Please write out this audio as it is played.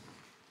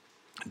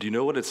Do you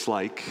know what it's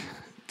like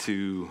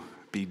to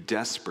be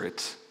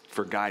desperate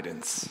for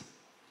guidance?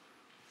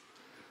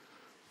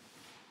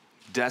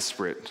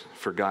 Desperate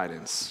for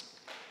guidance.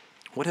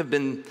 What have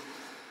been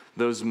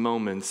those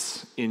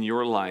moments in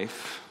your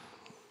life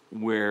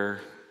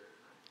where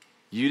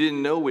you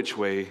didn't know which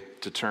way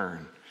to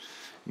turn?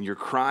 And you're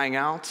crying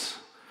out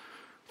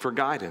for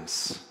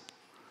guidance.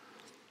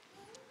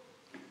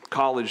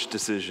 College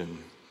decision,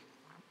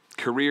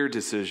 career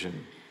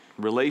decision,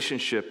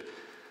 relationship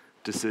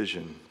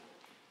decision,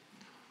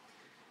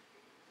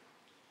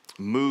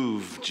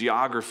 move,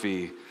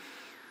 geography,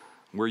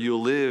 where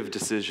you'll live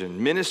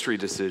decision, ministry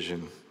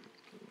decision.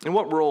 And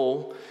what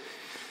role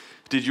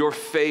did your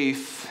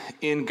faith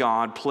in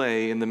God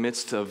play in the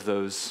midst of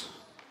those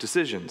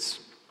decisions?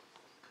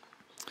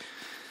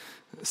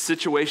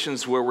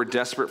 Situations where we're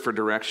desperate for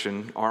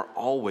direction are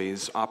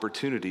always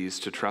opportunities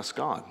to trust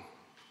God.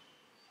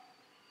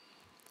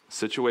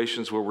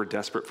 Situations where we're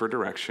desperate for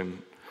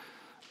direction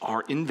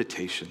are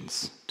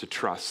invitations to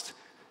trust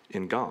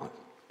in God.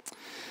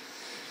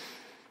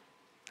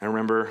 I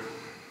remember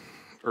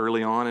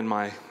early on in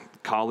my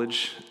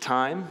college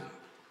time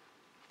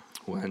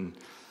when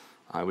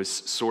I was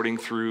sorting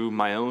through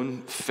my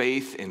own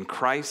faith in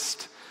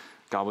Christ.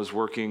 God was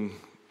working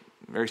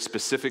very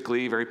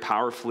specifically, very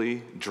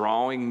powerfully,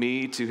 drawing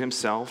me to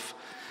himself,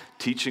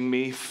 teaching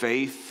me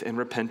faith and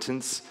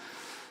repentance.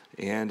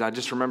 And I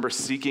just remember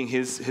seeking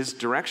his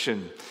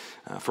direction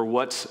for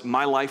what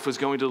my life was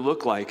going to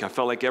look like. I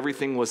felt like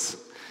everything was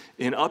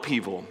in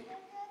upheaval.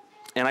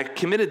 And I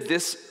committed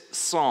this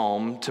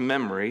psalm to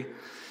memory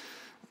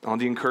on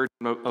the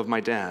encouragement of my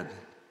dad.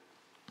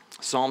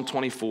 Psalm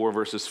 24,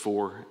 verses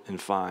 4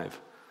 and 5.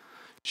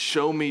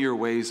 Show me your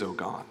ways, O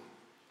God.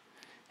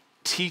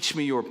 Teach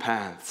me your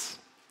paths.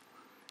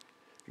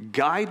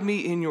 Guide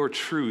me in your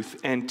truth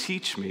and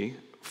teach me,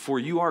 for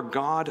you are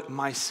God,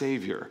 my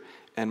Savior,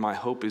 and my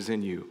hope is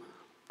in you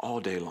all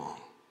day long.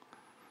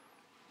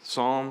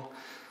 Psalm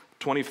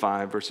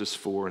 25, verses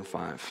 4 and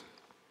 5.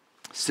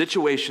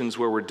 Situations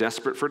where we're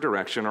desperate for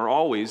direction are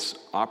always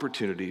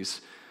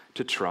opportunities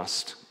to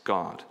trust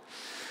God.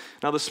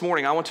 Now this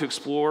morning, I want to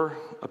explore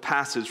a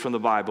passage from the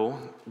Bible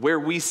where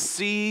we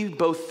see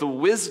both the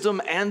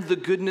wisdom and the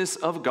goodness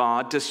of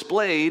God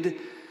displayed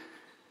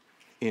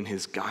in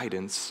his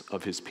guidance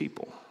of his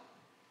people.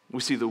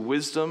 We see the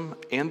wisdom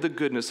and the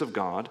goodness of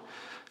God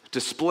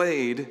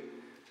displayed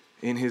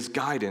in his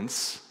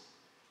guidance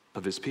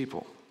of his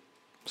people.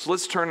 So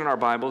let's turn in our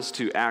Bibles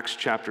to Acts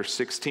chapter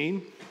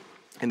 16.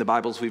 In the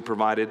Bibles we've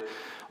provided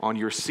on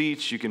your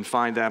seats, you can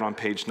find that on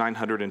page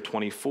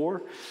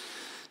 924.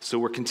 So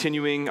we're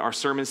continuing our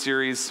sermon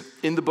series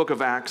in the book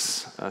of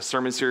Acts, a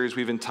sermon series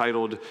we've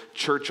entitled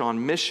Church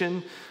on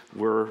Mission.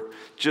 We're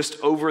just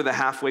over the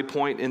halfway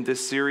point in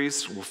this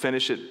series. We'll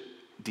finish at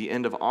the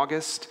end of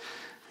August.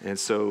 And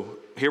so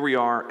here we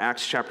are,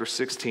 Acts chapter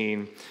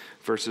 16,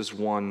 verses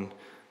 1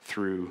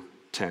 through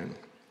 10.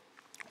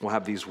 We'll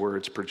have these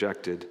words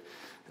projected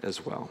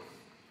as well.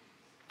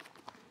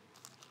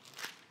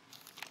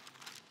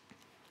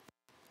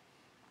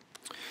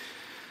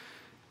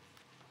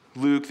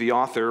 Luke, the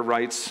author,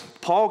 writes,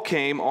 Paul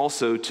came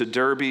also to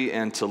Derbe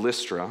and to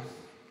Lystra.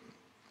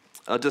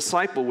 A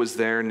disciple was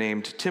there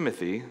named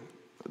Timothy,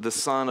 the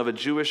son of a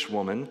Jewish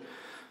woman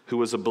who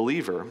was a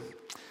believer,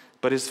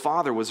 but his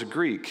father was a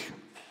Greek.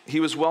 He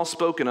was well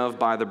spoken of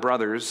by the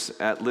brothers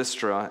at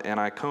Lystra and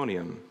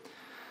Iconium.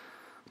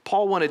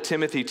 Paul wanted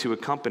Timothy to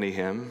accompany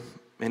him,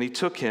 and he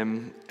took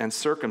him and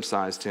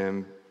circumcised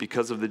him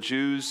because of the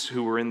Jews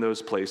who were in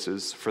those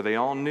places, for they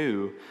all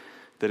knew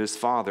that his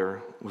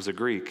father was a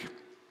Greek.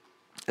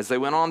 As they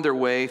went on their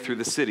way through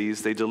the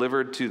cities, they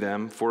delivered to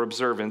them for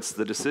observance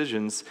the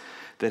decisions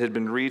that had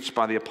been reached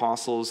by the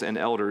apostles and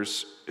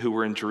elders who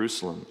were in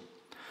Jerusalem.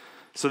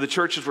 So the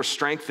churches were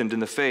strengthened in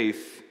the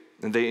faith,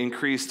 and they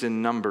increased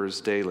in numbers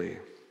daily.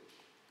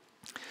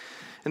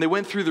 And they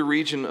went through the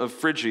region of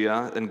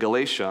Phrygia and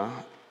Galatia,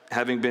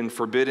 having been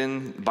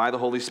forbidden by the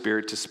Holy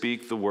Spirit to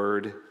speak the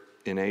word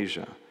in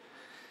Asia.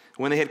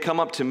 When they had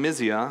come up to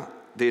Mysia,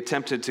 they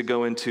attempted to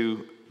go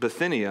into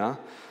Bithynia,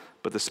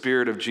 but the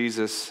Spirit of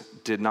Jesus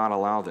did not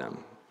allow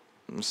them.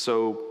 And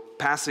so,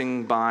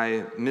 passing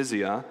by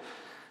Mysia,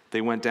 they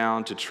went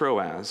down to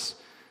Troas,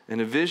 and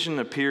a vision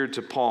appeared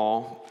to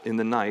Paul in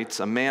the night.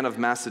 A man of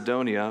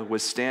Macedonia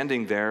was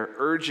standing there,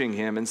 urging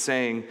him and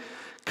saying,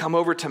 "Come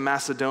over to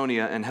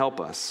Macedonia and help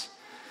us."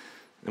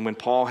 And when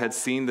Paul had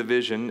seen the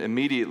vision,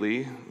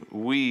 immediately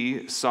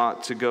we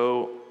sought to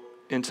go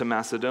into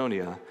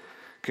Macedonia,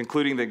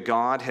 concluding that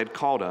God had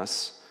called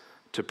us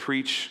to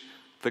preach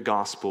the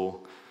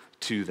gospel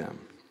to them.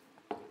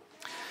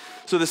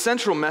 So the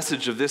central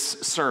message of this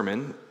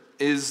sermon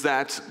is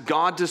that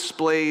God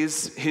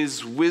displays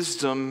his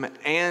wisdom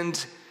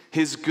and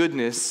his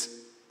goodness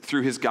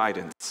through his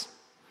guidance.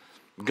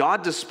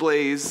 God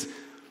displays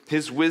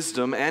his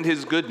wisdom and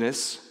his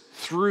goodness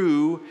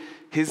through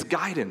his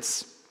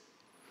guidance.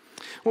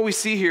 What we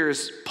see here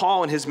is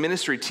Paul and his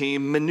ministry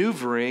team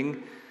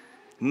maneuvering,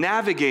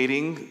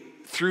 navigating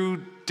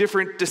through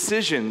different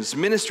decisions,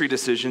 ministry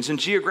decisions and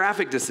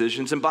geographic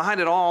decisions, and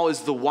behind it all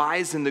is the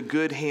wise and the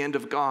good hand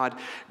of God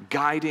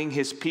guiding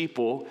his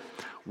people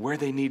where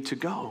they need to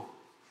go.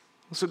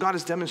 So God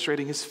is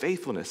demonstrating his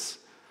faithfulness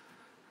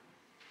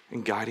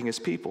in guiding his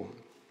people.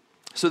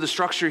 So the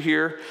structure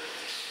here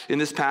in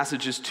this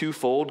passage is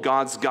twofold.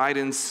 God's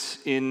guidance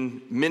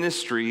in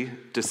ministry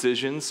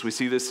decisions. We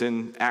see this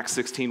in Acts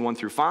 16, 1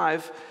 through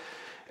 5.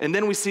 And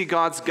then we see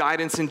God's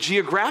guidance in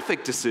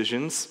geographic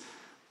decisions.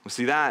 We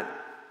see that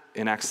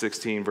in Acts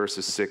 16,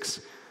 verses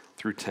 6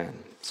 through 10.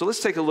 So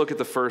let's take a look at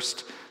the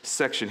first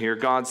section here,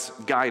 God's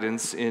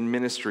guidance in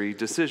ministry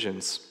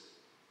decisions.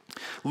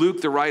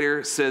 Luke, the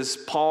writer, says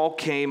Paul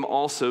came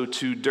also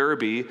to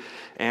Derbe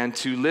and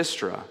to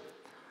Lystra.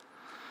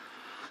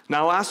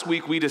 Now, last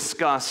week we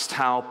discussed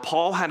how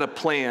Paul had a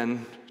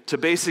plan to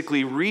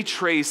basically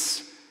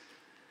retrace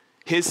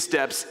his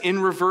steps in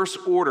reverse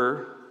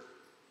order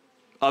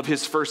of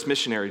his first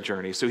missionary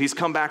journey. So he's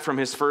come back from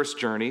his first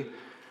journey,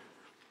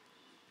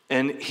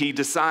 and he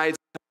decides,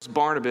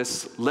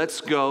 Barnabas, let's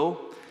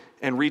go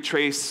and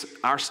retrace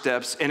our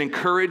steps and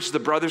encourage the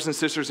brothers and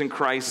sisters in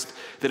Christ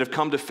that have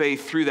come to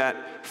faith through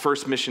that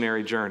first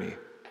missionary journey.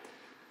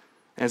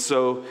 And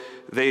so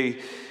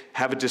they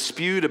have a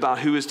dispute about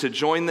who is to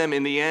join them.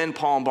 In the end,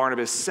 Paul and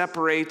Barnabas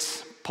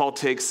separate. Paul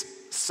takes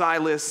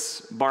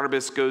Silas.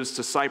 Barnabas goes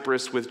to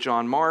Cyprus with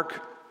John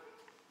Mark.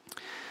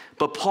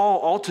 But Paul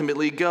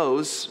ultimately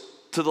goes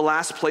to the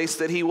last place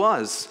that he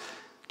was,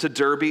 to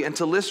Derbe and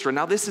to Lystra.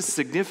 Now, this is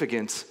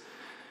significant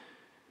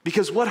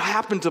because what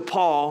happened to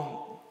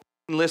Paul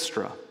in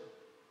Lystra?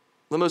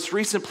 The most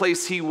recent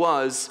place he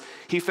was,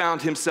 he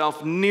found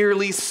himself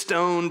nearly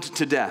stoned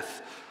to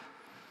death.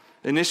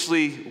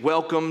 Initially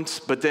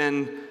welcomed, but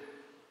then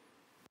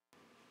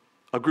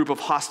a group of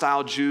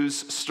hostile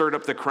Jews stirred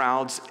up the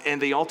crowds,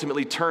 and they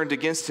ultimately turned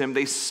against him.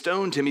 They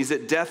stoned him. He's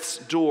at death's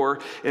door,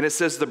 and it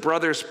says the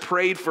brothers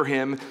prayed for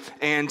him,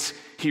 and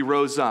he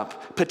rose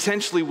up.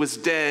 Potentially was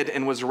dead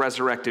and was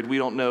resurrected. We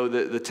don't know.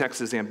 The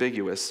text is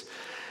ambiguous.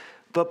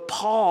 But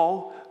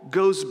Paul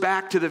goes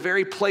back to the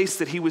very place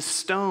that he was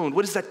stoned.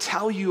 What does that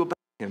tell you about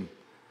him?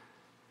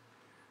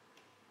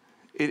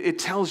 It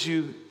tells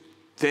you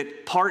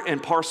that part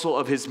and parcel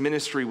of his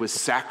ministry was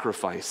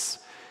sacrifice.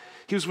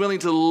 He was willing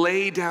to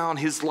lay down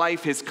his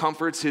life, his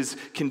comforts, his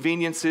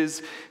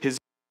conveniences, his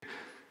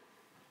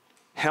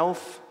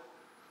health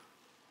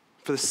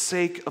for the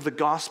sake of the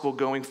gospel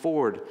going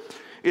forward.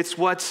 It's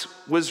what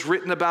was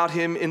written about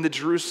him in the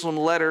Jerusalem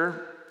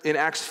letter in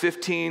Acts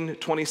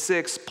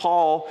 15:26.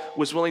 Paul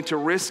was willing to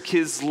risk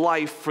his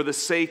life for the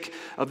sake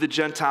of the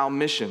Gentile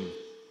mission.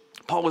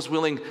 Paul was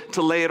willing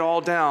to lay it all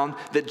down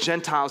that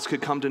Gentiles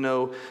could come to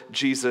know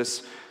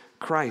Jesus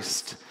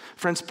Christ.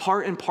 Friends,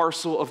 part and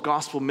parcel of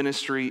gospel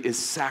ministry is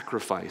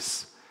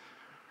sacrifice.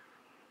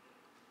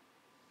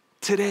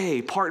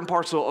 Today, part and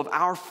parcel of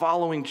our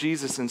following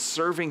Jesus and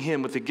serving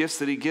him with the gifts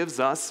that he gives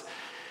us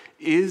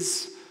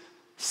is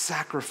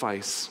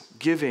sacrifice,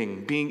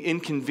 giving, being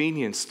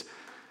inconvenienced,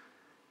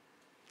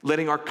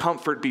 letting our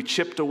comfort be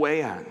chipped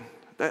away at.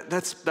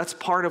 That's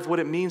part of what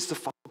it means to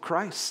follow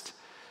Christ.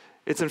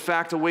 It's in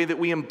fact a way that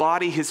we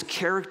embody his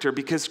character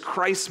because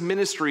Christ's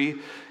ministry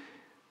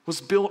was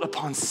built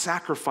upon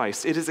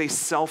sacrifice. It is a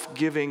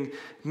self-giving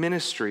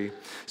ministry.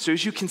 So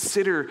as you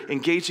consider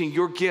engaging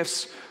your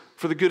gifts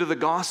for the good of the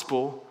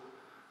gospel,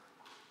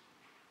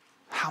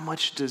 how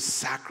much does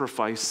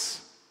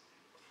sacrifice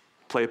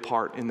play a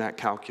part in that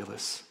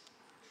calculus?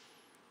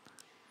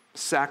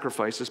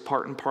 Sacrifice is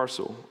part and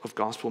parcel of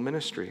gospel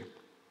ministry.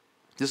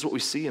 This is what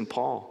we see in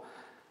Paul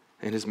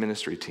and his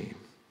ministry team.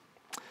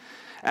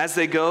 As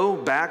they go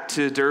back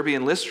to Derbe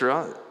and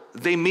Lystra,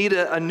 they meet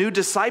a new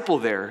disciple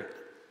there,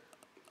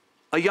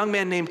 a young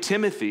man named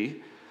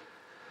Timothy,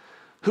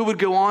 who would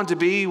go on to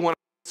be one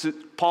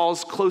of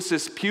Paul's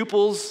closest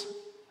pupils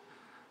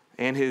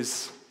and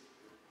his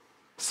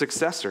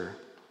successor,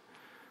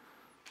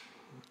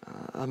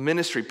 a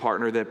ministry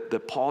partner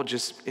that Paul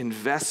just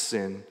invests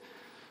in,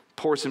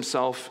 pours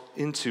himself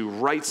into,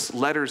 writes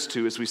letters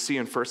to, as we see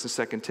in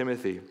 1st and 2nd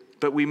Timothy.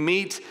 But we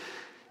meet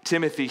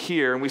Timothy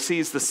here, and we see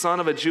he's the son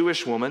of a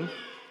Jewish woman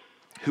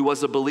who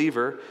was a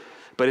believer,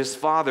 but his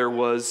father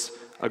was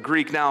a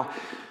Greek. Now,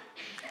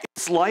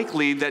 it's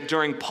likely that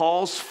during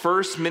Paul's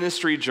first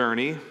ministry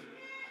journey,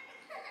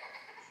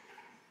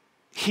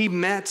 he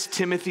met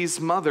Timothy's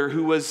mother,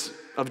 who was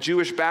of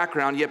Jewish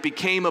background, yet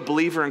became a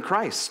believer in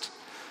Christ.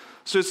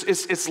 So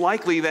it's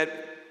likely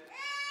that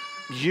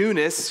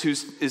Eunice, who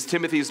is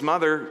Timothy's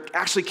mother,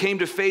 actually came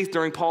to faith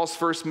during Paul's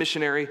first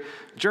missionary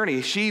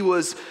journey. She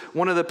was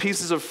one of the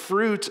pieces of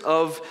fruit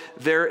of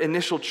their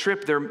initial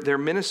trip, their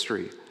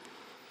ministry.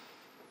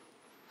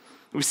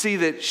 We see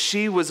that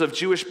she was of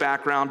Jewish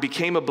background,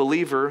 became a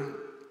believer,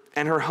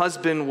 and her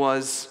husband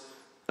was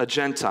a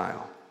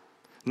Gentile.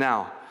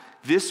 Now,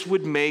 this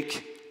would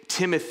make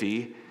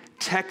Timothy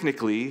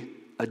technically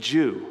a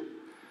Jew,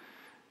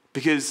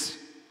 because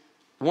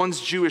one's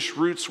Jewish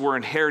roots were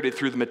inherited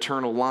through the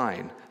maternal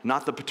line,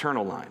 not the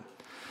paternal line.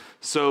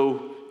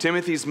 So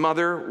Timothy's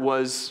mother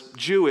was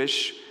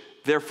Jewish,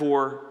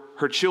 therefore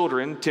her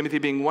children, Timothy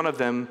being one of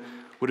them,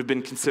 would have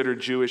been considered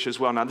Jewish as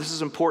well. Now, this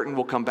is important.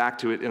 We'll come back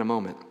to it in a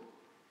moment.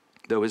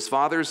 Though his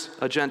father's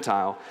a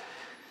Gentile,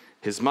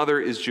 his mother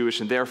is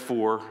Jewish, and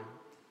therefore,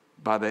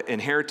 by the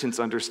inheritance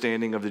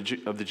understanding of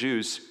the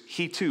Jews,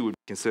 he too would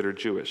be considered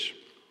Jewish.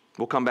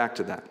 We'll come back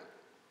to that.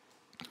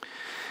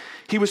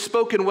 He was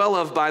spoken well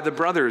of by the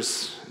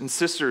brothers and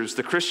sisters,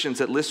 the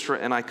Christians at Lystra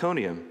and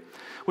Iconium,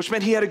 which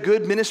meant he had a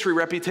good ministry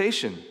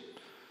reputation.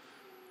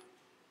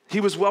 He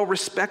was well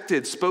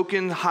respected,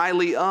 spoken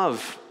highly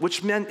of,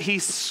 which meant he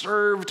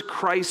served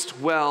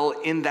Christ well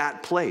in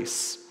that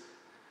place.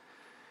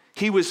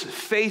 He was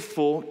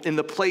faithful in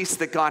the place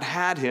that God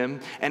had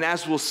him, and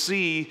as we'll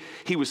see,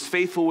 he was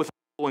faithful with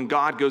people, and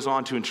God goes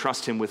on to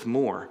entrust him with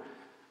more.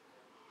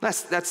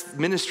 That's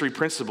ministry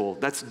principle.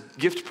 That's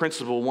gift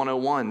principle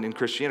 101 in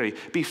Christianity.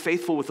 Be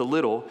faithful with a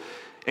little,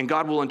 and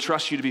God will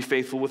entrust you to be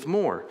faithful with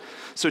more.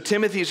 So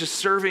Timothy is just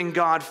serving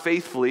God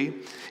faithfully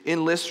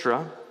in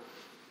Lystra,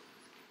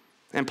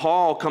 and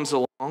Paul comes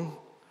along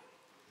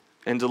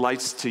and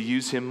delights to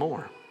use him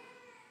more,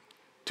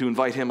 to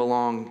invite him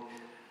along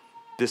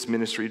this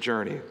ministry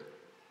journey.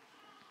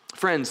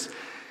 Friends,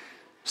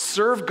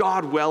 serve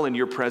God well in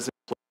your present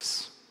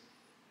place.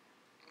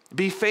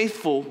 Be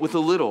faithful with a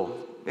little,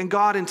 and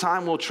God in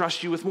time will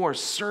trust you with more.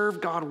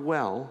 Serve God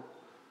well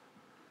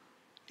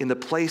in the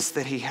place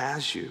that he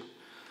has you.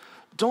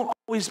 Don't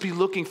always be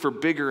looking for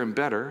bigger and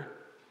better.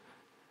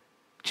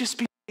 Just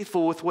be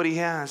faithful with what he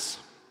has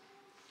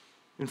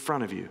in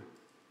front of you.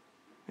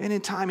 And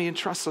in time, he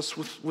entrusts us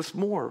with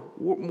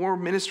more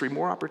ministry,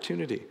 more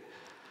opportunity.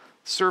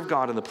 Serve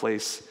God in the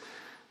place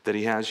that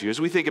he has you. As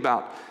we think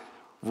about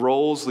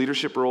roles,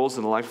 leadership roles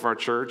in the life of our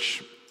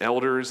church,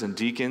 elders and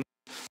deacons,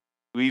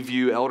 we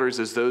view elders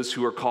as those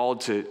who are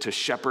called to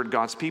shepherd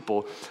God's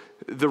people.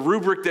 The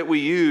rubric that we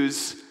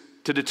use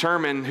to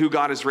determine who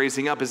God is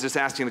raising up is just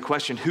asking the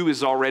question, who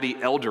is already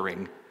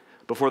eldering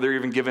before they're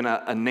even given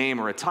a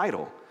name or a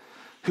title?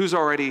 Who's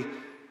already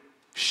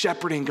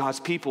shepherding God's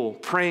people,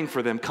 praying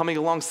for them, coming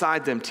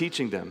alongside them,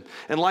 teaching them.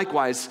 And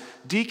likewise,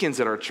 deacons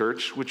at our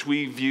church, which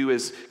we view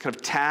as kind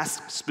of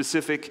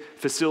task-specific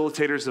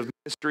facilitators of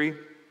ministry.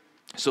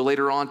 So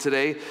later on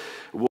today,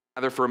 we'll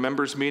gather for a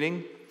members'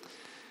 meeting,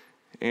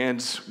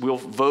 and we'll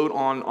vote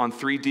on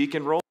 3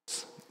 deacon roles.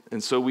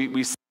 And so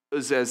we see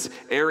those as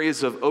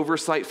areas of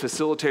oversight,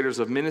 facilitators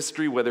of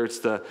ministry, whether it's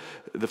the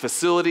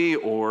facility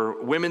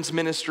or women's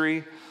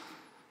ministry.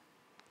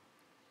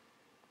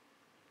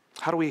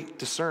 How do we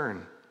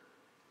discern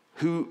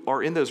who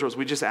are in those roles?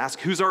 We just ask,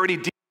 who's already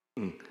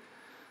dealing?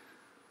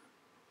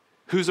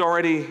 Who's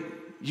already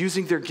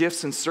using their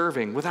gifts and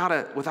serving without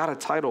a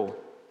title?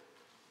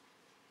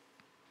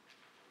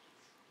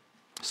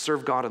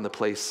 Serve God in the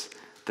place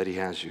that he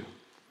has you.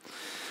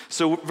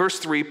 So verse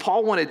 3,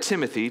 Paul wanted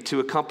Timothy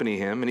to accompany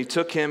him, and he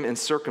took him and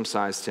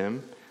circumcised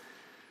him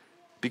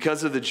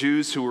because of the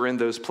Jews who were in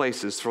those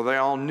places, for they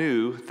all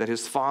knew that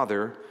his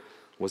father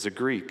was a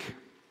Greek.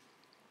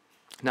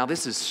 Now,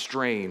 this is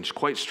strange,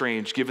 quite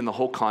strange, given the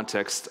whole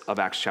context of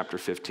Acts chapter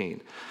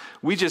 15.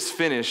 We just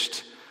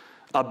finished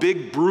a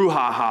big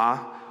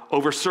brouhaha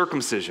over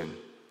circumcision.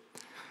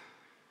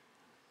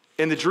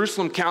 And the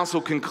Jerusalem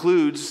Council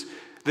concludes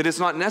that it's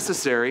not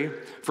necessary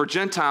for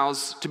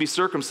Gentiles to be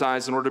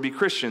circumcised in order to be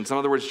Christians. In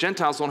other words,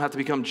 Gentiles don't have to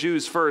become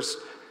Jews first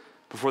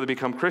before they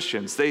become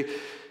Christians. They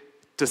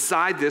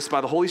decide this by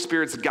the Holy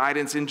Spirit's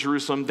guidance in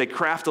Jerusalem. They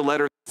craft a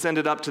letter, send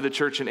it up to the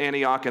church in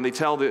Antioch, and they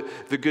tell the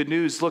good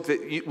news, look,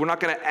 we're not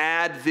going to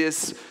add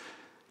this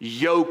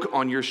yoke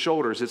on your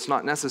shoulders. It's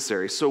not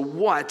necessary. So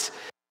what is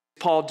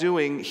Paul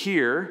doing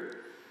here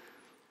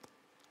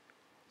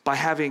by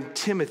having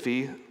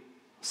Timothy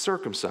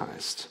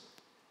circumcised?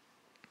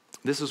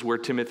 This is where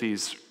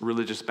Timothy's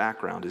religious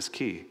background is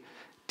key.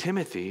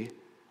 Timothy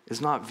is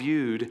not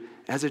viewed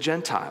as a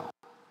Gentile.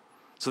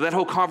 So that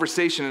whole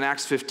conversation in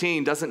Acts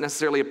 15 doesn't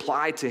necessarily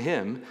apply to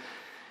him.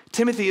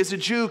 Timothy is a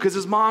Jew because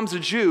his mom's a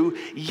Jew,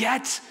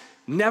 yet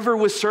never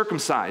was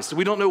circumcised.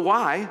 We don't know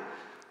why.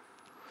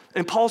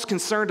 And Paul's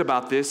concerned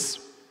about this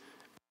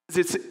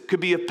because it could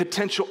be a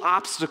potential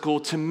obstacle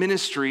to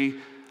ministry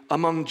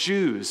among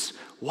Jews.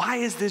 Why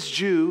is this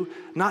Jew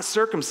not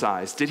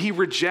circumcised? Did he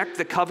reject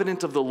the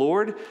covenant of the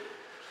Lord?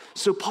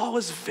 So Paul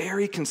is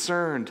very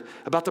concerned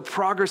about the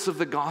progress of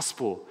the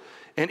gospel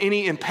and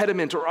any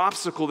impediment or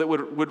obstacle that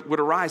would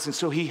arise. And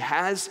so he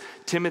has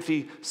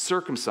Timothy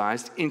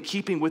circumcised in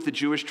keeping with the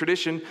Jewish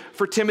tradition,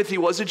 for Timothy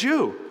was a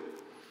Jew.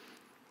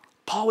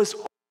 Paul is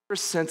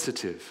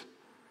sensitive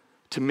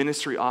to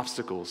ministry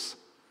obstacles.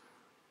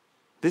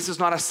 This is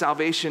not a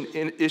salvation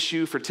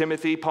issue for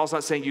Timothy. Paul's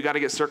not saying you got to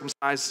get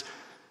circumcised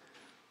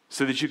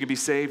so that you can be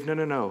saved.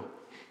 No.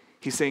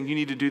 He's saying you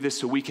need to do this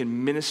so we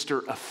can minister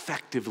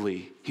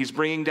effectively. He's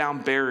bringing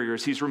down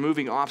barriers. He's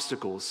removing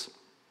obstacles.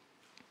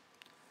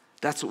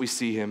 That's what we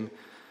see him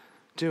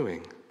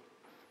doing.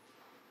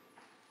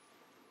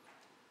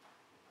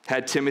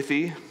 Had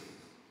Timothy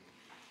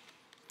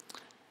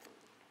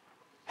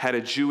had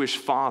a Jewish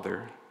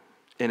father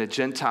and a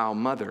Gentile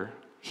mother,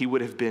 he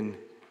would have been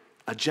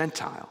a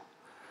Gentile.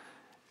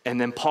 And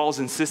then Paul's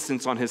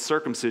insistence on his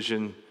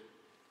circumcision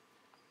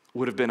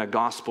would have been a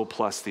gospel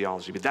plus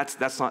theology. But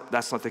that's not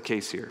the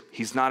case here.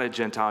 He's not a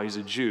Gentile, he's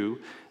a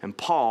Jew. And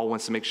Paul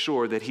wants to make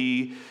sure that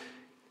he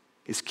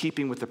is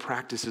keeping with the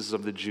practices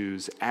of the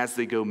Jews as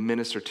they go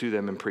minister to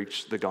them and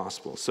preach the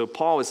gospel. So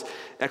Paul is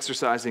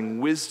exercising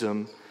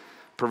wisdom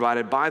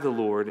provided by the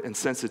Lord and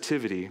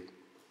sensitivity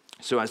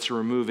so as to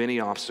remove any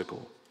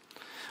obstacle.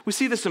 We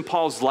see this in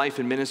Paul's life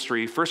and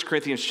ministry. 1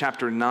 Corinthians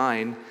chapter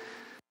 9,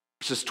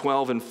 verses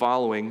 12 and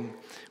following.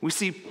 We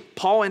see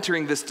Paul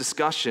entering this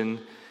discussion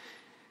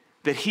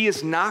that he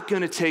is not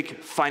going to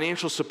take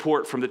financial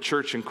support from the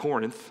church in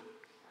Corinth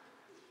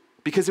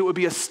because it would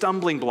be a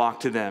stumbling block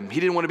to them. He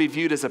didn't want to be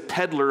viewed as a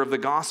peddler of the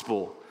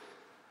gospel.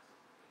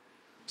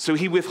 So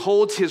he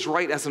withholds his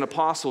right as an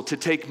apostle to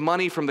take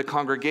money from the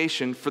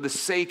congregation for the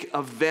sake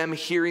of them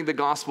hearing the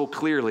gospel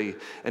clearly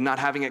and not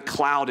having it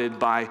clouded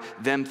by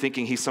them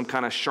thinking he's some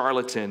kind of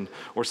charlatan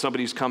or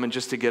somebody who's coming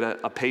just to get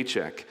a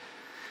paycheck.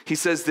 He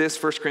says this,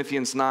 1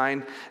 Corinthians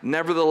 9,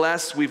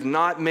 "Nevertheless, we've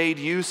not made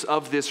use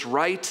of this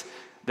right,"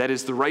 that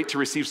is the right to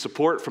receive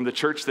support from the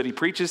church that he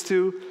preaches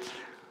to.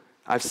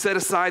 "I've set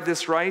aside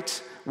this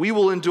right. We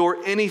will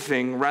endure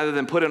anything rather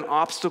than put an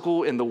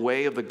obstacle in the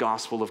way of the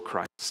gospel of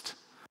Christ."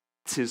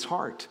 It's his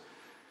heart.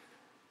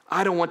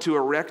 I don't want to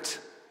erect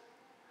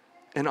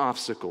an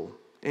obstacle,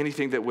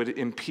 anything that would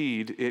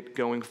impede it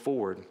going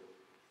forward.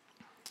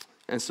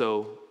 And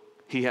so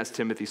he has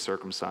Timothy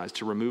circumcised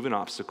to remove an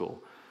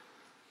obstacle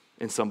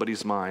in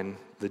somebody's mind,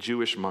 the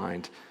Jewish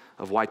mind,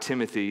 of why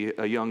Timothy,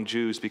 a young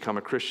Jew who's become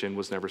a Christian,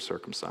 was never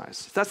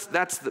circumcised.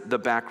 That's the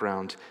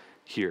background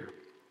here.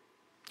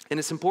 And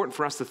it's important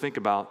for us to think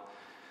about,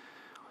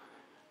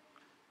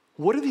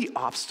 what are the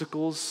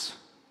obstacles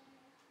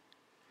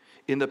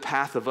in the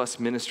path of us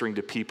ministering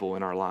to people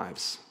in our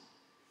lives?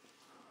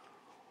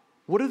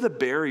 What are the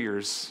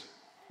barriers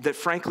that,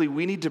 frankly,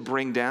 we need to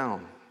bring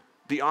down?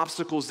 The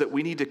obstacles that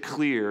we need to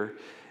clear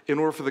in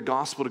order for the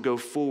gospel to go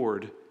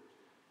forward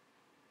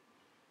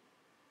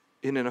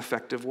in an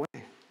effective way?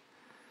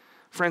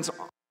 Friends,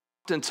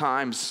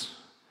 oftentimes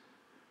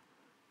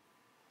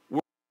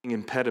we're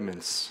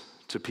impediments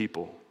to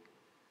people.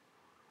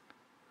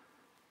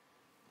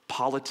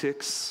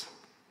 Politics,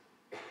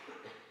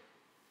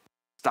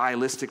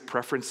 stylistic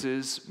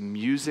preferences,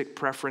 music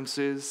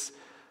preferences,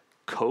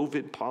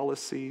 COVID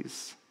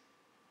policies,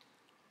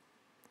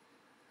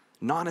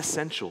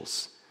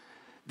 non-essentials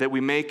that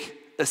we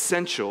make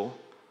essential,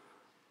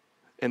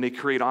 and they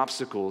create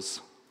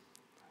obstacles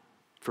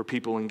for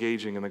people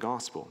engaging in the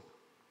gospel.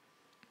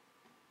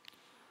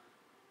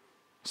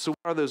 So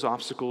what are those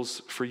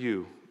obstacles for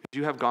you? As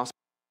you have gospel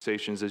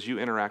conversations, as you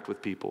interact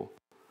with people,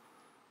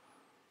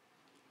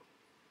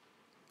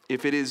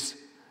 if it is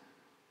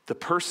the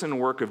person and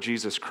work of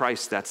Jesus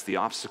Christ, that's the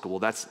obstacle.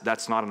 That's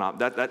not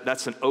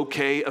that's an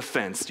okay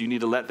offense. You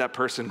need to let that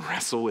person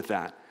wrestle with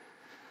that.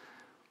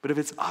 But if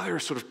it's other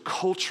sort of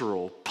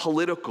cultural,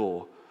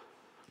 political,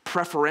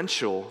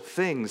 preferential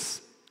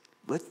things,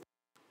 let's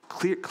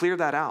clear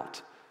that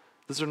out.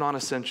 Those are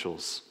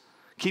non-essentials.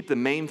 Keep the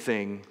main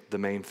thing the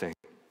main thing.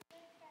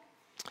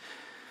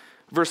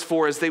 Verse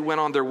 4, "As they went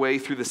on their way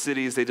through the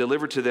cities, they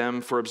delivered to them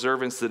for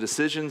observance the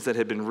decisions that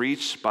had been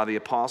reached by the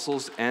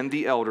apostles and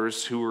the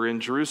elders who were in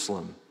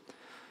Jerusalem."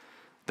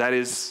 That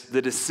is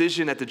the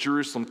decision at the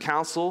Jerusalem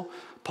council.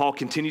 Paul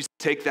continues to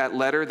take that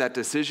letter, that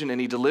decision,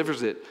 and he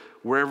delivers it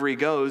wherever he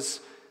goes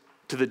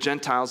to the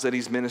Gentiles that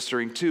he's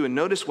ministering to. And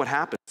notice what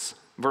happens.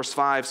 Verse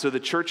 5, "So the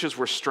churches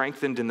were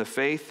strengthened in the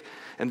faith,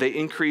 and they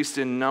increased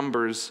in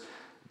numbers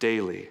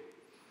daily."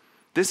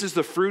 This is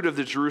the fruit of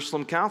the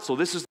Jerusalem council.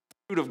 This is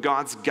of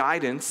God's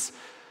guidance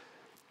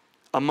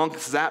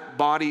amongst that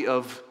body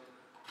of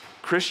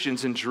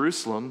Christians in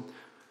Jerusalem.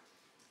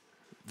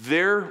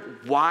 Their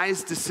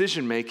wise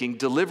decision-making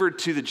delivered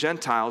to the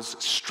Gentiles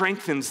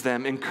strengthens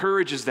them,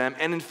 encourages them,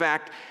 and in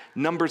fact,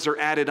 numbers are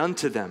added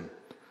unto them.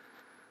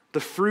 The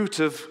fruit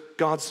of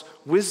God's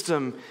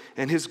wisdom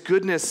and his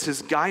goodness,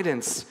 his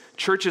guidance,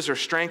 churches are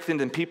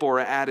strengthened and people are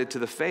added to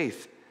the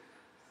faith.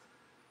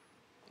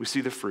 We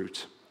see the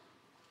fruit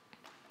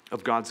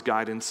of God's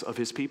guidance of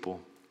his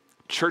people.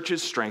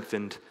 Churches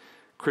strengthened,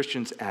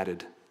 Christians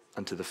added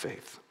unto the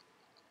faith.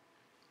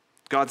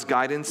 God's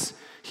guidance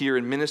here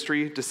in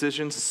ministry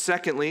decisions.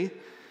 Secondly,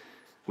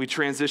 we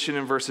transition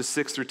in verses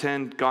 6 through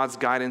 10, God's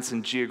guidance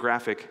in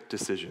geographic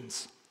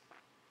decisions.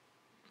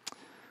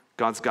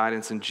 God's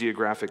guidance in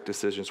geographic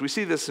decisions. We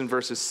see this in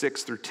verses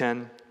 6 through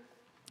 10.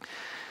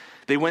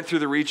 "They went through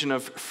the region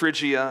of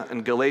Phrygia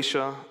and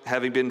Galatia,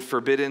 having been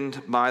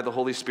forbidden by the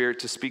Holy Spirit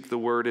to speak the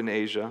word in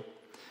Asia.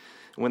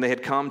 When they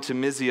had come to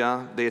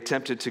Mysia, they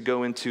attempted to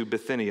go into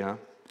Bithynia,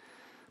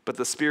 but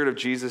the Spirit of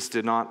Jesus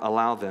did not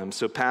allow them.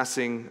 So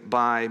passing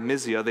by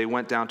Mysia, they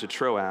went down to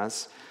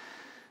Troas,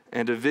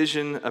 and a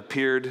vision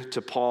appeared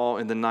to Paul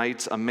in the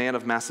night. A man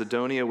of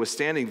Macedonia was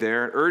standing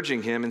there,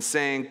 urging him and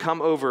saying,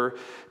 'Come over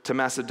to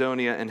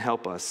Macedonia and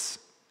help us.'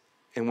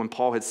 And when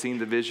Paul had seen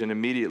the vision,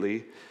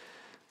 immediately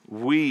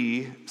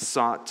we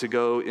sought to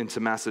go into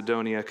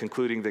Macedonia,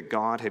 concluding that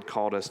God had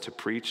called us to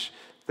preach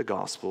the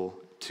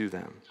gospel to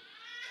them."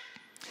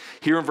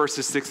 Here in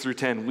verses 6 through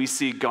 10, we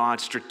see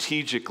God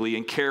strategically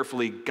and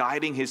carefully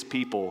guiding his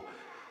people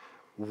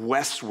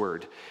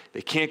westward.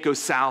 They can't go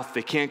south,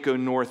 they can't go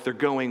north, they're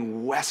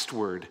going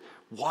westward.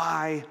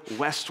 Why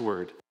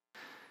westward?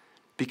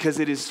 Because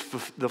it is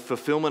the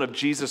fulfillment of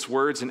Jesus'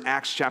 words in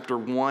Acts chapter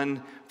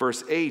 1,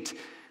 verse 8,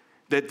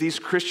 that these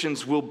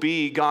Christians will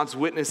be God's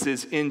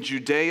witnesses in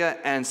Judea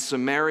and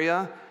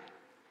Samaria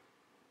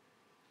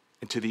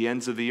and to the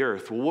ends of the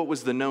earth. Well, what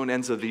was the known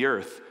ends of the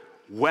earth?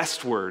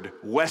 Westward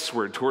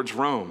towards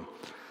Rome.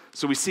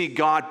 So we see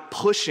God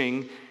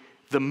pushing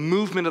the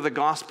movement of the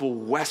gospel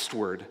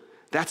westward.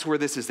 That's where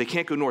this is. They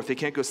can't go north, they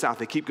can't go south,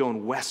 they keep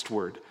going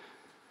westward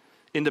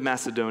into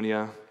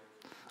Macedonia,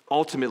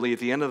 ultimately at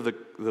the end of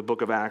the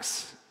book of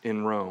Acts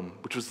in Rome,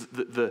 which was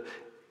the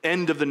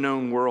end of the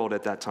known world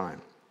at that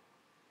time.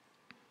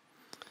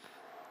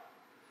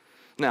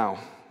 Now,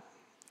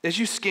 as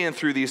you scan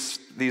through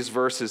these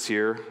verses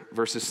here,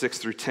 verses 6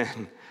 through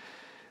 10,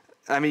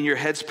 I mean, your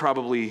head's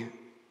probably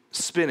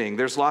spinning.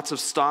 There's lots of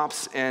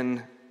stops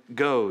and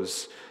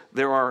goes.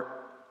 There are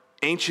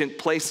ancient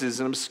places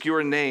and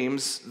obscure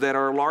names that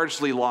are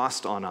largely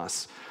lost on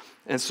us.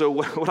 And so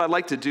what I'd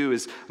like to do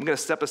is I'm going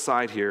to step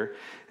aside here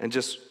and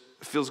just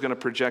Phil's going to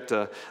project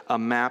a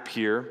map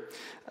here.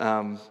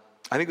 I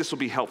think this will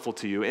be helpful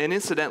to you. And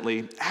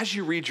incidentally, as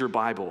you read your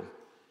Bible,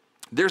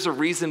 there's a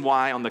reason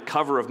why on the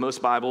cover of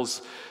most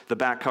Bibles, the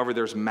back cover,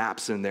 there's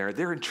maps in there.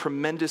 They're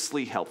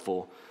tremendously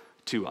helpful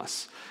to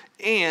us.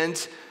 And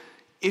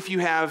if you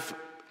have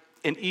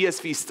an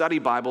ESV study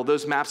Bible,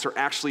 those maps are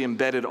actually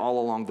embedded all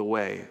along the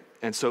way.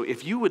 And so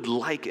if you would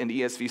like an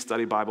ESV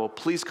study Bible,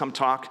 please come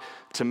talk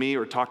to me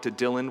or talk to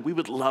Dylan. We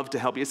would love to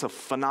help you. It's a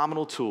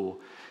phenomenal tool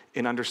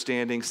in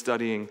understanding,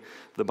 studying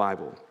the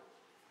Bible.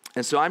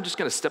 And so I'm just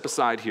going to step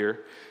aside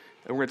here,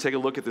 and we're going to take a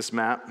look at this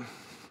map.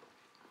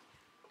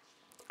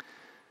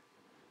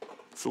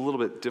 It's a little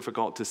bit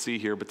difficult to see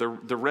here, but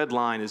the red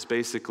line is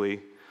basically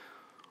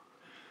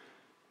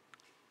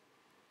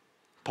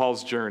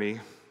Paul's journey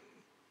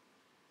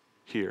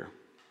here.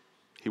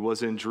 He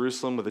was in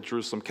Jerusalem with the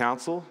Jerusalem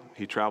Council.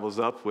 He travels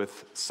up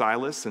with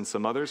Silas and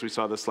some others. We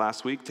saw this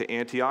last week to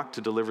Antioch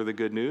to deliver the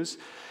good news.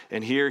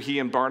 And here he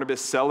and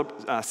Barnabas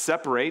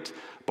separate.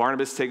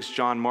 Barnabas takes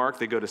John Mark.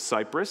 They go to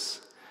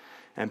Cyprus.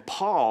 And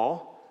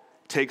Paul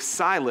takes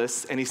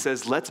Silas and he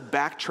says, let's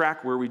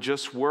backtrack where we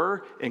just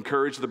were,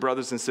 encourage the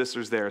brothers and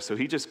sisters there. So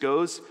he just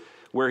goes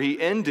where he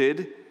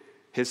ended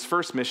his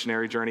first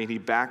missionary journey, and he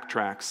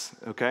backtracks,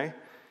 okay?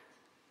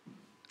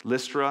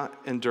 Lystra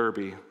and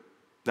Derbe.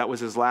 That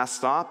was his last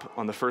stop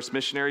on the first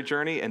missionary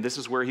journey, and this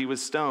is where he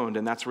was stoned,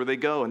 and that's where they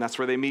go, and that's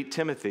where they meet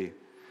Timothy.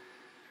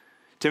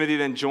 Timothy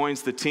then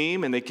joins the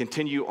team, and they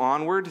continue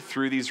onward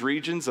through these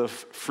regions of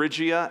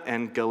Phrygia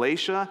and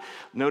Galatia.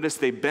 Notice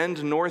they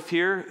bend north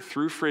here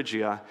through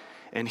Phrygia,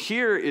 and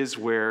here is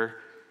where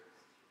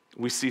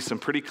we see some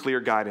pretty clear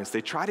guidance.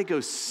 They try to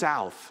go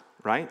south,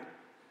 right?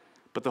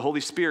 But the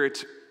Holy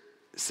Spirit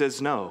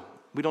says no.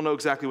 We don't know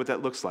exactly what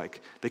that looks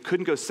like. They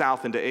couldn't go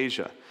south into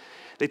Asia.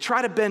 They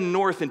try to bend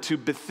north into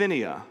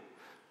Bithynia.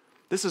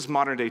 This is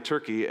modern-day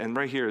Turkey, and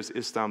right here is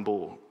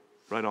Istanbul,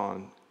 right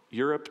on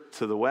Europe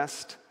to the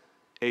west,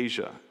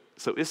 Asia.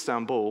 So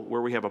Istanbul,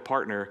 where we have a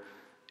partner,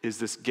 is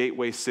this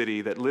gateway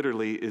city that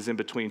literally is in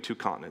between two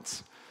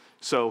continents.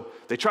 So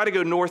they try to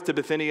go north to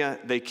Bithynia,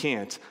 they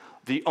can't.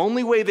 The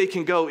only way they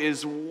can go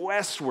is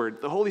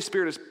westward. The Holy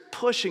Spirit is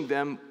pushing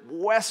them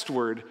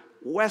westward,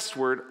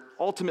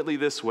 ultimately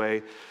this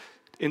way,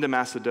 into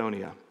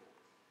Macedonia.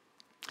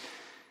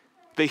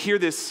 They hear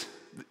this,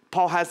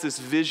 Paul has this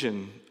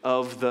vision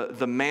of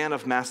the man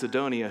of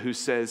Macedonia who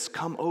says,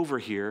 come over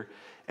here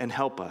and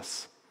help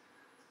us.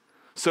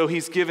 So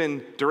he's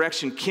given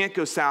direction, can't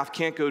go south,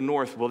 can't go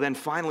north. Well, then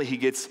finally he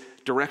gets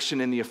direction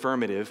in the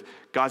affirmative.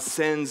 God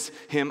sends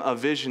him a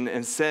vision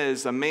and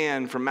says, a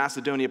man from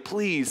Macedonia,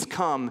 please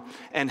come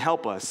and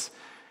help us.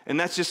 And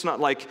that's just not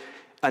like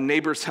a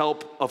neighbor's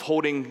help of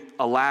holding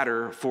a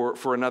ladder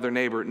for another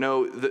neighbor.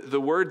 No,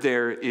 the word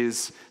there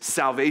is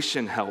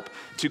salvation help,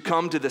 to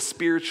come to the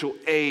spiritual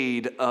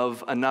aid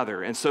of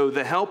another. And so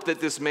the help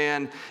that this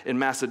man in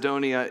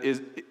Macedonia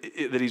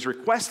that he's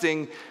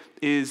requesting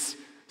is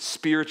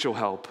spiritual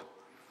help,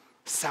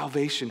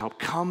 salvation help.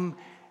 Come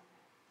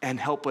and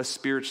help us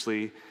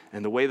spiritually.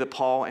 And the way that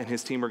Paul and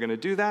his team are going to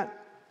do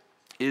that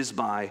is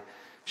by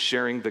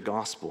sharing the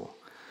gospel,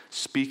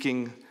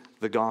 speaking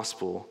the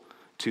gospel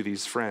to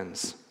these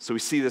friends. So we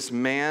see this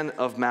man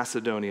of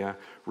Macedonia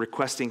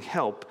requesting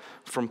help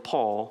from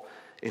Paul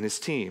and his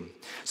team.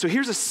 So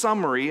here's a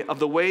summary of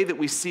the way that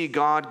we see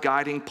God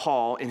guiding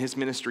Paul and his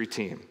ministry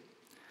team.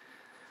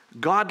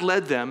 God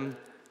led them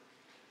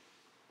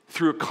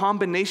through a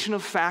combination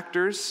of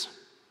factors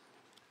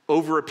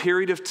over a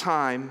period of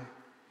time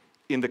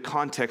in the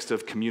context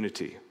of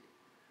community.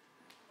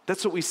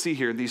 That's what we see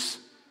here in these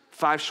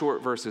 5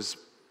 short verses.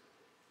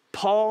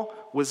 Paul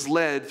was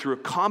led through a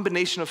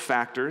combination of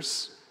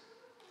factors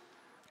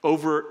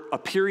over a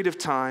period of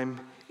time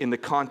in the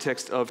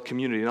context of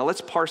community. Now let's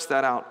parse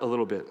that out a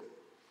little bit.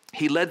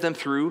 He led them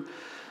through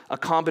a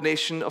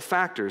combination of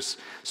factors.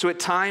 So at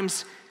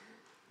times,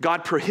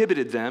 God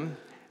prohibited them.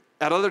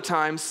 At other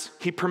times,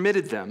 he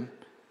permitted them.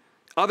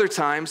 Other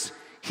times,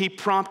 he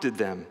prompted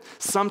them.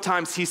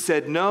 Sometimes he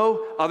said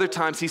no, other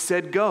times he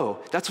said go.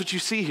 That's what you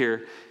see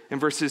here in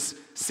verses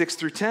 6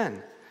 through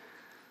 10.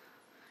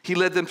 He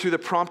led them through the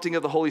prompting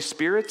of the Holy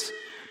Spirit,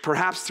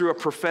 perhaps through a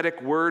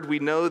prophetic word. We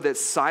know that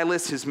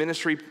Silas, his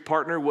ministry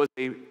partner, was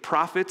a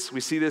prophet.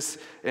 We see this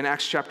in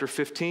Acts chapter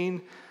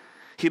 15.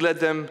 He led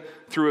them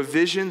through a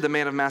vision, the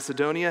man of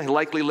Macedonia. He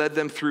likely led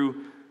them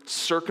through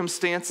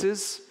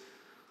circumstances,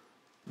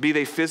 be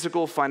they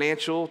physical,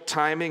 financial,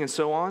 timing, and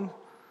so on.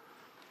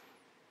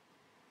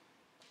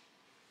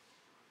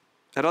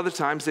 At other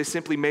times, they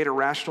simply made a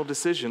rational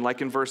decision,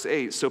 like in verse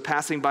 8. So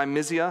passing by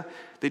Mysia,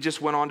 they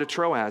just went on to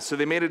Troas. So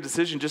they made a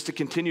decision just to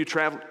continue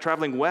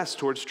traveling west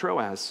towards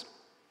Troas.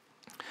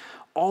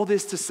 All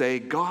this to say,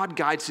 God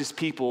guides his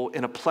people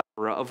in a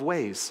plethora of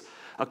ways,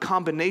 a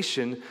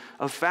combination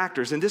of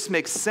factors. And this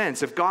makes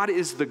sense. If God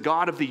is the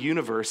God of the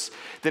universe,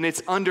 then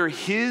it's under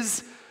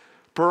his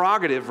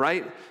prerogative,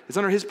 right? It's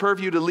under his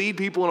purview to lead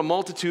people in a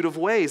multitude of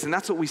ways. And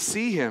that's what we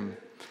see him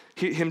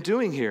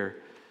doing here.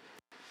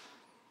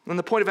 And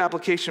the point of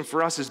application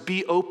for us is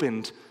be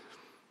open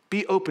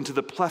to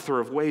the plethora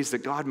of ways that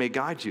God may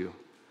guide you.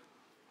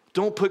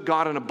 Don't put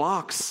God in a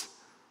box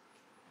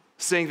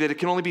saying that it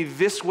can only be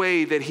this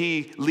way that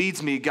he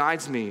leads me,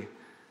 guides me.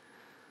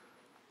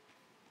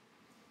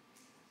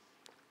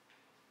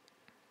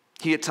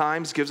 He at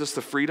times gives us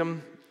the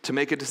freedom to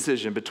make a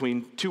decision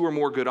between two or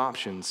more good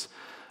options.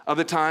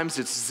 Other times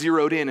it's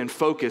zeroed in and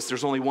focused.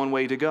 There's only one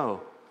way to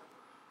go.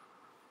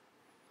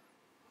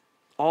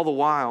 All the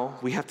while,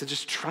 we have to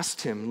just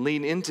trust him,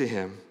 lean into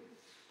him.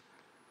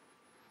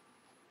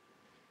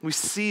 We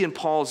see in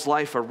Paul's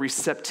life a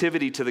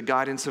receptivity to the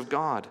guidance of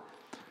God.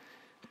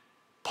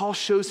 Paul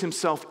shows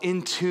himself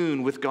in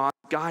tune with God's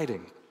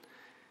guiding.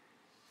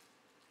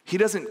 He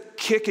doesn't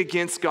kick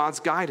against God's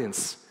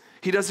guidance.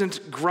 He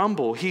doesn't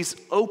grumble. He's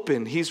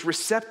open. He's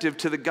receptive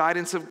to the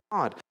guidance of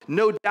God.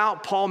 No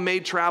doubt Paul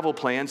made travel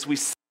plans. We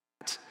see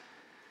that.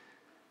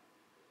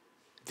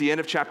 At the end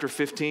of chapter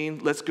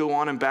 15, let's go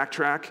on and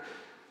backtrack,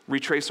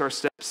 retrace our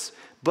steps.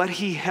 But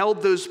he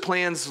held those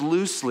plans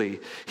loosely.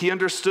 He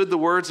understood the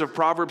words of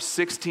Proverbs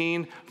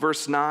 16,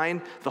 verse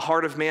 9. The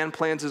heart of man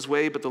plans his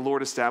way, but the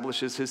Lord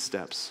establishes his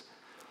steps.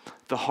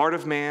 The heart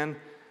of man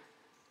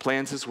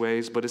plans his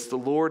ways, but it's the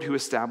Lord who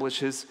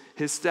establishes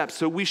his steps.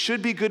 So we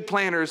should be good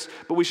planners,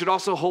 but we should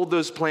also hold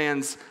those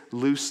plans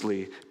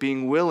loosely,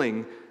 being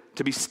willing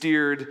to be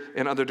steered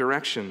in other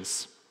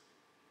directions.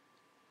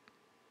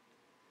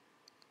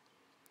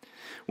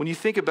 When you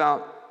think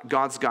about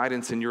God's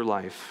guidance in your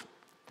life,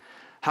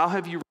 how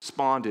have you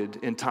responded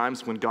in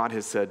times when God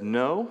has said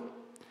no?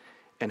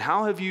 And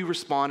how have you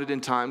responded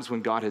in times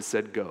when God has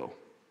said go?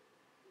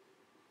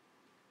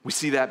 We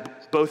see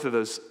that both of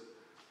those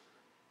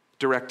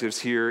directives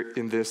here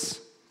in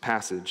this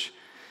passage.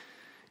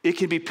 It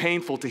can be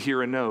painful to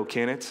hear a no,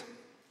 can it?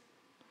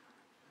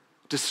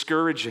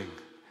 Discouraging,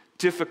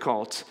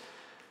 difficult.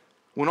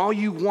 When all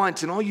you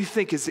want and all you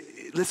think is,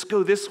 let's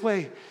go this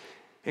way.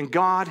 And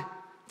God,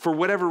 for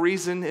whatever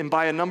reason and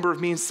by a number of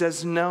means,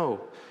 says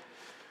no.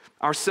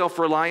 Our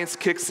self-reliance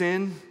kicks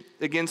in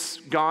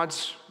against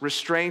God's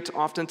restraint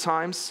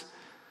oftentimes,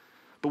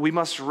 but we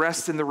must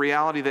rest in the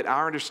reality that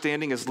our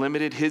understanding is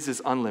limited, his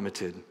is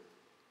unlimited.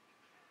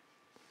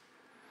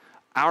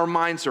 Our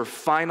minds are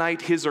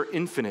finite, his are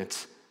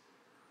infinite.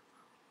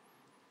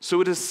 So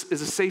it is a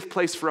safe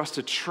place for us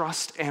to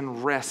trust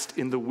and rest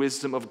in the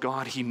wisdom of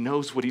God. He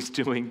knows what he's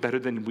doing better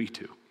than we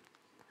do.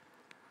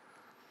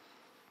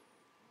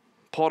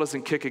 Paul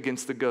doesn't kick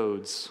against the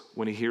goads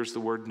when he hears the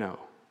word no.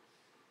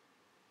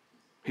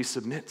 He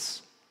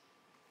submits.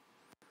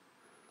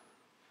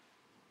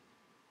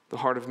 The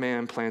heart of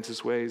man plans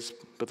his ways,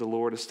 but the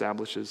Lord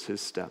establishes his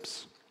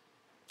steps.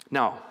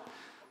 Now,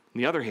 on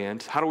the other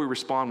hand, how do we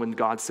respond when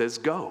God says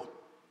go?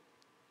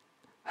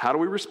 How do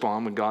we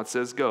respond when God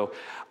says go?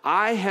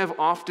 I have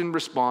often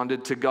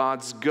responded to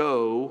God's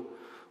go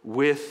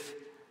with,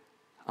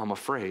 I'm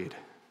afraid.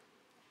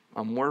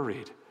 I'm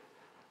worried.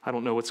 I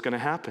don't know what's going to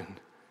happen.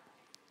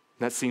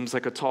 That seems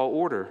like a tall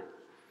order.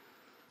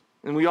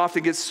 And we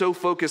often get so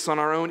focused on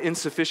our own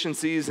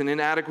insufficiencies and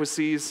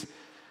inadequacies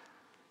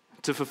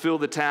to fulfill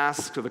the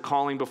task or the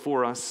calling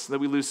before us that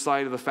we lose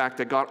sight of the fact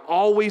that God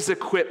always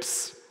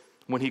equips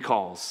when he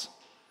calls.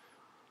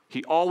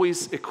 He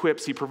always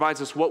equips. He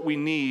provides us what we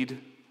need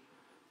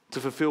to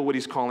fulfill what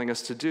he's calling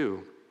us to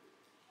do.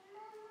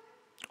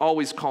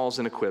 Always calls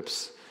and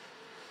equips.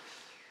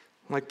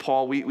 Like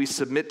Paul, we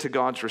submit to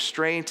God's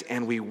restraint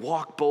and we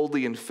walk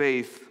boldly in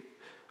faith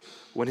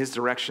when his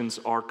directions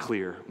are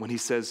clear, when he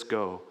says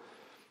go.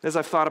 As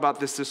I've thought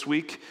about this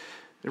week,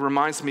 it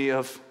reminds me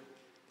of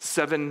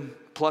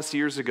 7+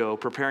 years ago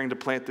preparing to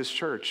plant this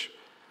church.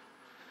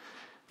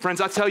 Friends,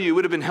 I tell you, it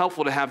would have been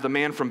helpful to have the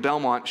man from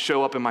Belmont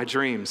show up in my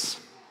dreams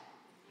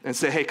and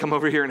say, hey, come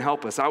over here and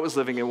help us. I was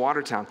living in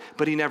Watertown,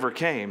 but he never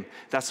came.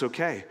 That's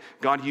okay.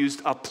 God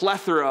used a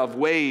plethora of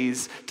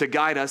ways to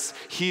guide us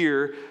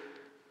here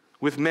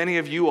with many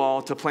of you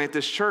all to plant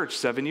this church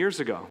 7 years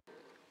ago.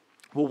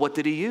 Well, what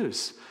did he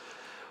use?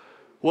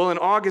 Well, in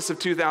August of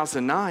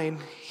 2009,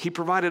 he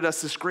provided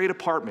us this great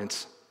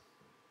apartment,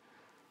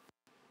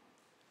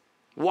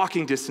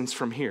 walking distance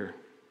from here,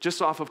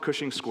 just off of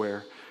Cushing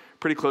Square,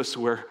 pretty close to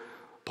where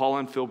Paula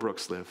and Phil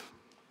Brooks live.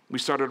 We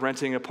started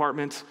renting an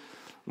apartment.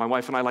 My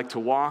wife and I like to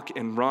walk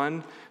and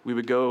run. We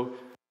would go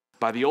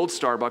by the old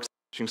Starbucks in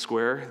Cushing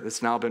Square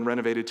that's now been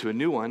renovated to a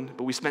new one,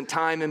 but we spent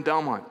time in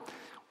Belmont.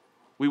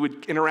 We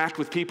would interact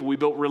with people. We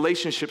built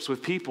relationships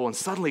with people, and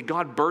suddenly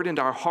God burdened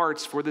our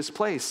hearts for this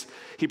place.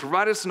 He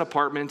provided us an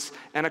apartment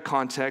and a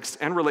context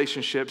and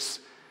relationships.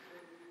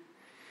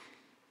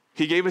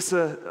 He gave us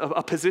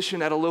a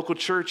position at a local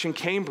church in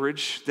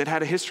Cambridge that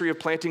had a history of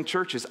planting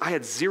churches. I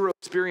had zero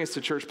experience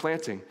to church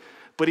planting,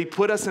 but he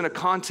put us in a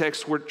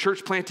context where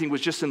church planting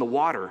was just in the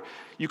water.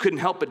 You couldn't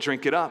help but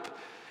drink it up.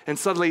 And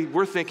suddenly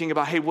we're thinking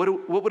about, hey,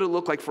 what would it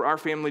look like for our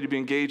family to be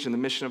engaged in the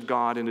mission of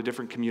God in a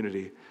different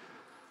community?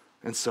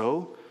 And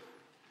so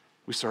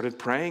we started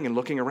praying and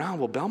looking around.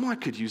 Well,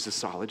 Belmont could use a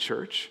solid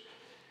church.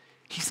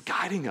 He's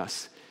guiding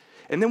us.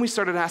 And then we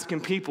started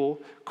asking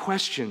people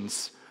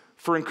questions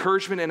for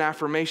encouragement and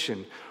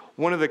affirmation.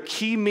 One of the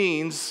key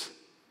means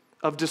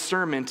of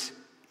discernment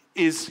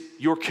is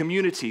your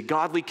community,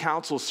 godly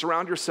counsel.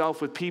 Surround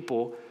yourself with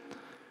people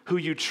who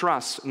you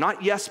trust,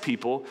 not yes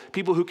people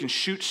who can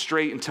shoot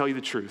straight and tell you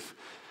the truth.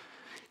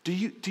 Do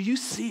you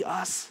see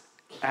us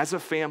as a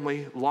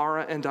family,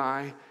 Laura and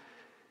I,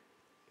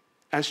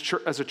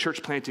 as a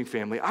church planting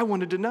family? I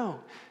wanted to know.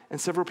 And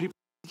several people,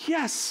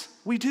 yes,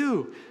 we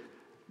do.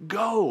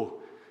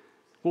 Go.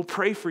 We'll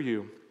pray for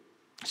you.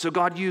 So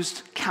God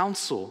used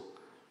counsel,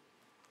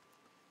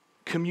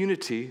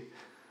 community,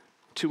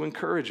 to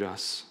encourage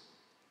us.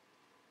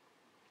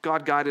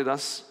 God guided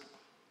us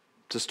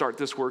to start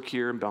this work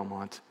here in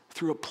Belmont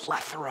through a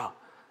plethora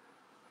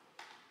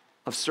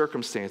of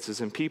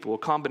circumstances and people, a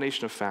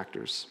combination of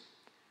factors.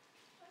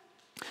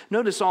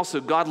 Notice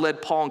also, God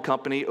led Paul and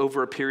company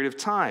over a period of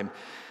time.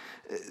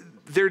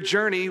 Their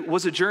journey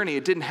was a journey.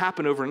 It didn't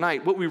happen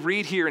overnight. What we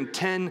read here in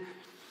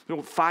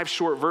 5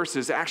 short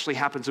verses actually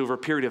happens over a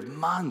period of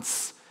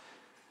months.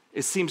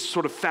 It seems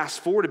sort of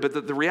fast forwarded,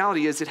 but the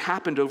reality is it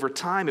happened over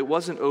time. It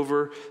wasn't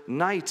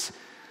overnight.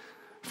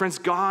 Friends,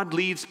 God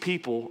leads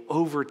people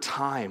over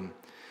time.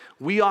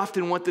 We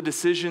often want the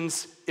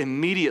decisions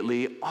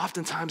immediately.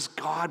 Oftentimes,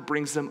 God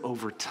brings them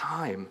over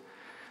time.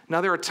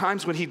 Now, there are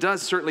times when he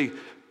does certainly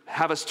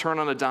have us turn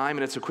on a dime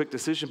and it's a quick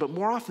decision, but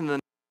more often than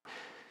not,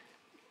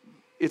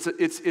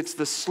 it's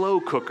the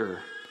slow cooker,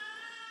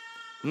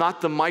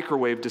 not the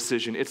microwave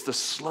decision. It's the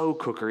slow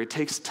cooker. It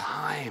takes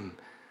time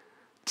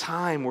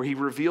where he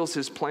reveals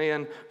his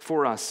plan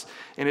for us.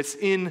 And it's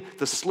in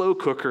the slow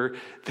cooker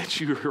that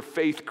your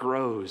faith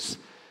grows,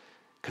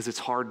 because it's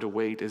hard to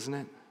wait, isn't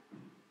it?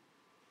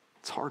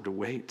 It's hard to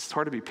wait. It's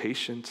hard to be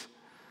patient.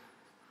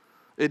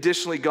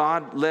 Additionally,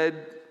 God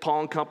led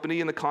Paul and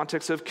company in the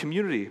context of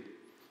community.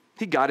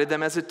 He guided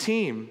them as a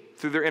team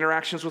through their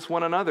interactions with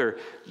one another.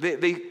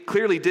 They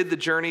clearly did the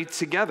journey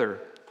together.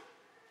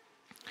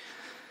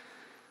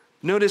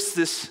 Notice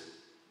this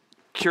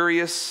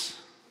curious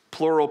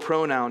plural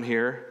pronoun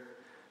here.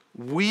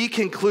 We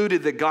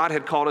concluded that God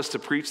had called us to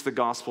preach the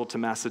gospel to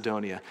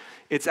Macedonia.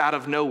 It's out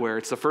of nowhere.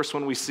 It's the first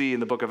one we see in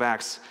the book of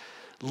Acts.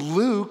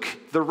 Luke,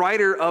 the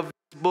writer of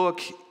this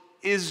book,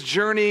 is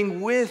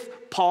journeying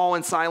with Paul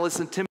and Silas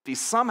and Timothy.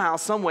 Somehow,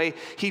 some way,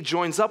 he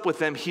joins up with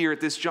them here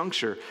at this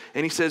juncture.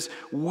 And he says,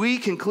 we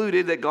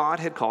concluded that God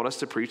had called us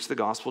to preach the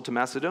gospel to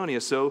Macedonia.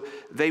 So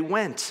they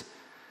went.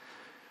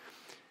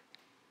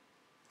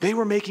 They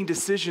were making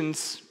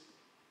decisions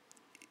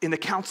in the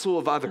counsel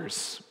of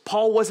others.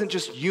 Paul wasn't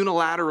just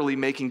unilaterally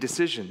making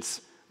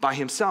decisions by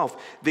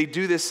himself. They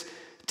do this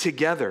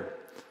together.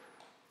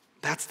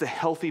 That's the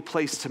healthy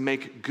place to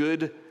make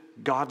good,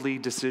 godly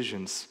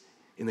decisions,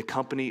 in the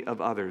company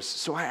of others.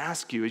 So I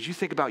ask you, as you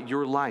think about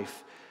your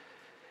life,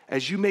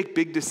 as you make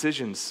big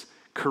decisions,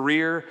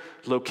 career,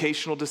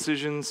 locational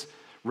decisions,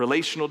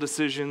 relational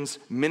decisions,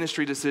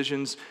 ministry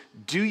decisions,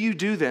 do you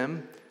do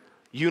them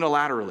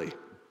unilaterally?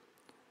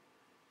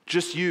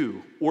 Just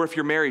you, or if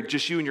you're married,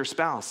 just you and your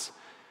spouse.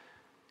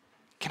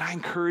 Can I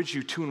encourage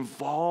you to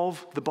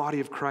involve the body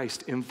of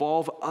Christ,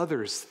 involve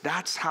others?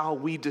 That's how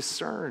we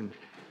discern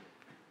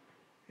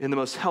in the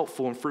most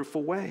helpful and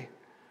fruitful way.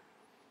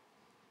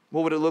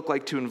 What would it look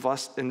like to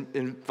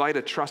invite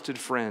a trusted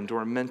friend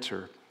or a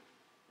mentor,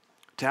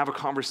 to have a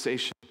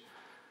conversation,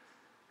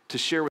 to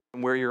share with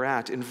them where you're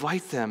at?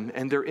 Invite them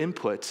and their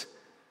input.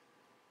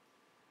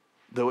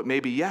 Though it may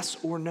be yes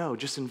or no,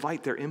 just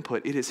invite their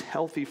input. It is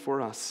healthy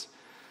for us.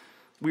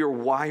 We are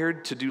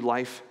wired to do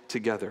life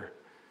together.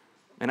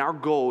 And our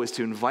goal is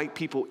to invite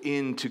people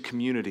into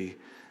community,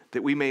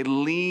 that we may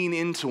lean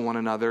into one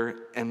another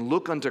and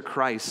look unto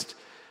Christ,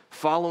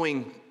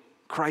 following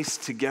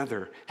Christ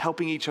together,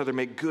 helping each other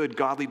make good,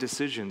 godly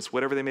decisions,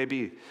 whatever they may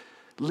be.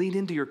 Lean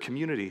into your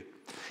community.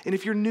 And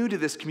if you're new to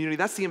this community,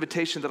 that's the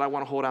invitation that I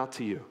want to hold out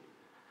to you.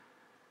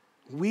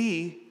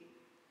 We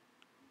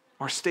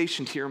are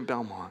stationed here in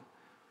Belmont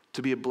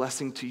to be a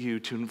blessing to you,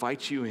 to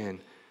invite you in,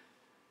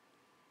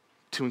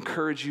 to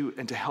encourage you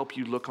and to help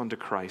you look unto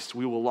Christ.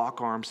 We will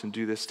lock arms and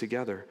do this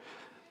together.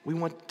 We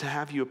want to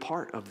have you a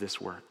part of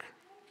this work.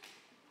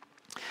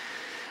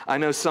 I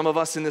know some of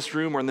us in this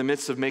room are in the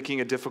midst of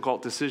making a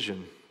difficult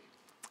decision.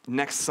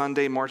 Next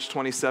Sunday, March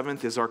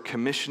 27th, is our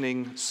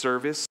commissioning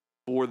service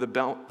for the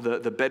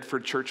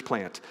Bedford church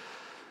plant.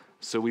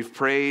 So we've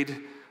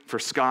prayed for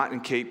Scott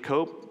and Kate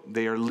Cope.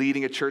 They are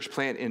leading a church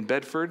plant in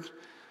Bedford,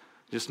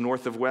 just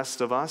north of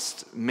west of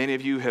us. Many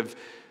of you have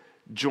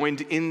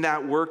joined in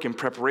that work in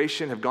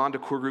preparation, have gone to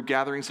core group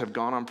gatherings, have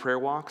gone on prayer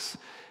walks.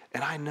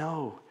 And I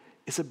know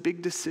it's a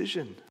big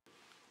decision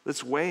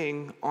that's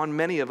weighing on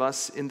many of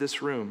us in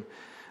this room.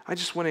 I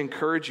just want to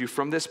encourage you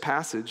from this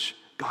passage,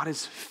 God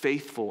is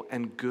faithful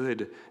and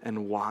good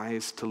and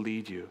wise to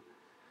lead you.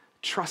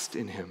 Trust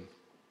in him.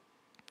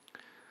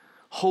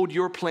 Hold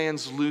your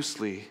plans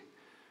loosely.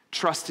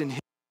 Trust in his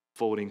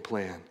unfolding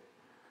plan.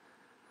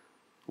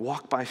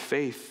 Walk by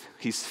faith.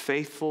 He's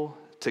faithful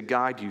to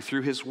guide you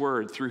through his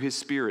word, through his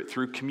spirit,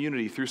 through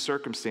community, through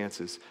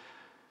circumstances.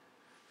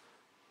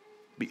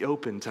 Be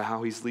open to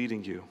how he's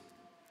leading you.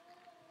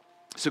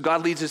 So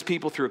God leads his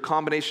people through a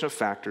combination of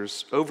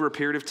factors over a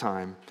period of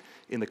time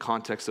in the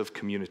context of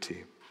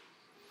community.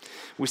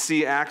 We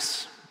see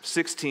Acts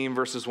 16,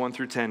 verses 1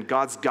 through 10,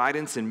 God's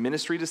guidance in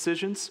ministry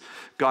decisions,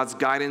 God's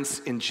guidance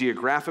in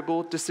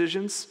geographical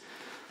decisions,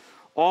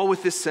 all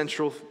with this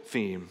central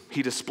theme.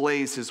 He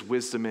displays his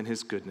wisdom and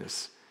his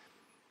goodness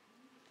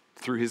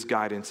through his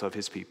guidance of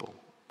his people.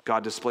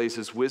 God displays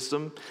his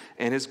wisdom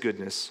and his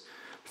goodness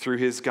through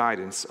his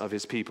guidance of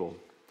his people.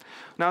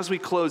 Now, as we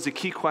close, a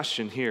key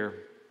question here: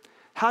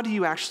 how do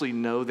you actually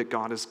know that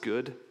God is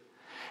good?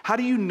 How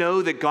do you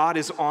know that God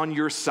is on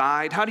your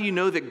side? How do you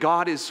know that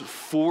God is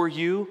for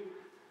you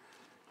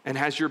and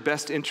has your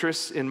best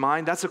interests in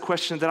mind? That's a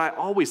question that I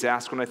always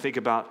ask when I think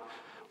about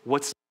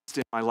what's next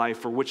in my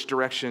life or which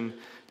direction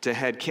to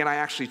head. Can I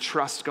actually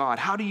trust God?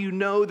 How do you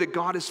know that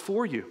God is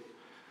for you?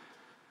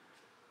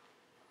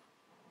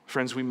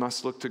 Friends, we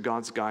must look to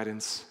God's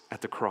guidance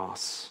at the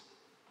cross,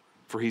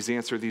 for he's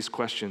answered these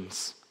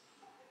questions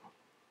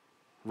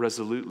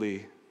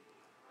resolutely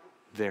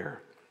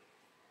there.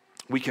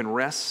 We can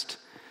rest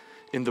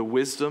in the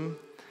wisdom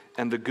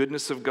and the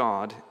goodness of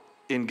God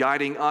in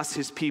guiding us,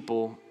 his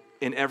people,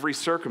 in every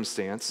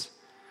circumstance.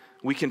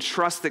 We can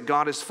trust that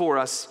God is for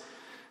us.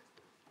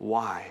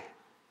 Why?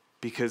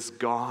 Because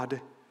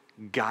God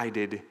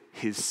guided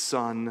his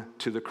son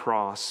to the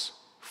cross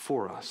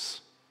for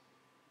us.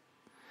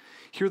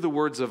 Hear the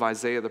words of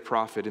Isaiah the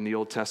prophet in the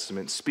Old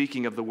Testament,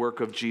 speaking of the work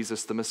of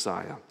Jesus the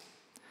Messiah.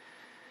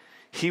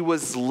 He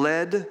was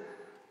led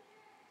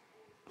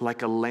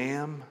like a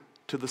lamb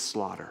to the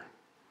slaughter.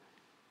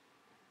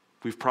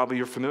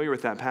 You're familiar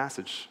with that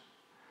passage.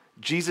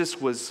 Jesus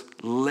was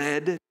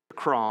led to the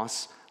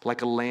cross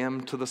like a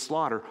lamb to the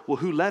slaughter. Well,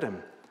 who led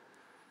him?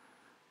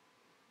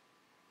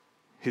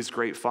 His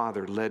great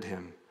Father led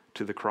him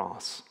to the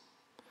cross.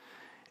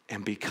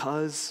 And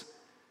because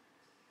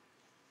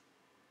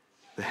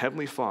the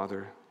Heavenly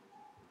Father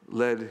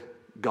led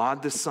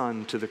God the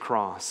Son to the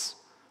cross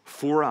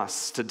for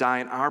us to die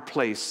in our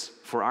place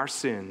for our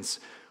sins,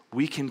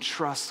 we can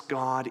trust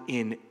God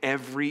in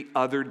every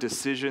other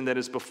decision that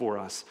is before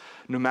us,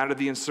 no matter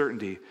the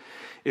uncertainty.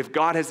 If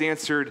God has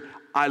answered,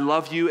 I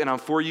love you and I'm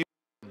for you,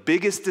 the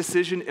biggest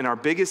decision and our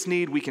biggest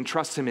need, we can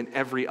trust him in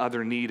every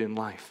other need in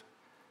life.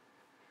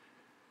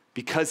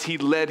 Because he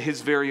led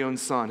his very own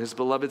son, his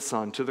beloved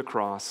son, to the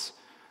cross,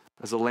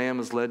 as a lamb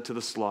is led to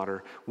the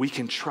slaughter, we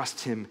can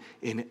trust him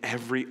in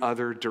every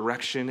other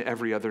direction,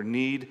 every other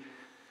need.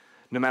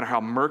 No matter how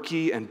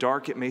murky and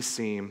dark it may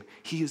seem,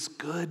 he is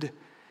good.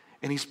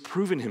 And he's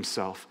proven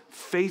himself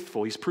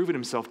faithful. He's proven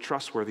himself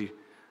trustworthy.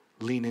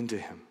 Lean into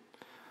him.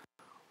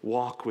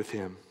 Walk with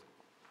him.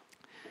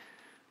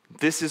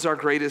 This is our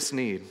greatest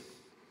need.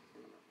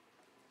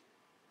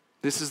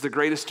 This is the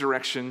greatest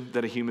direction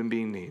that a human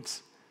being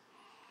needs.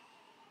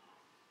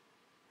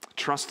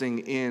 Trusting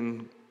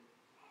in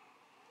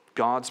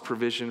God's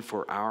provision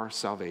for our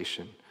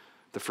salvation,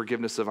 the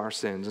forgiveness of our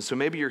sins. And so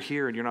maybe you're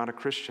here and you're not a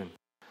Christian.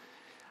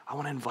 I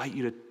want to invite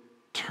you to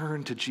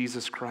turn to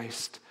Jesus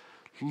Christ.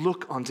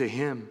 Look unto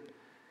him.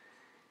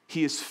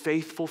 He is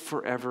faithful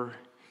forever.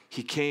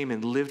 He came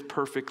and lived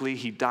perfectly.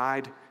 He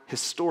died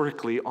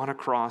historically on a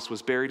cross,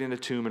 was buried in a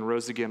tomb, and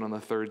rose again on the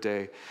third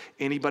day.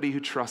 Anybody who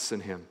trusts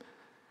in him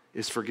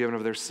is forgiven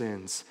of their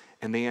sins,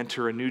 and they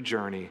enter a new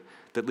journey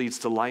that leads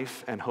to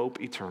life and hope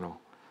eternal.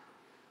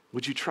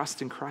 Would you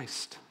trust in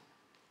Christ?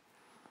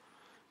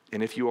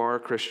 And if you are a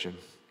Christian,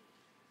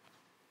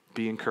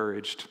 be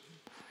encouraged.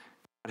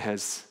 God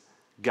has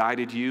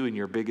guided you in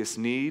your biggest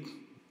need.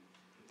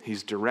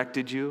 He's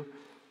directed you.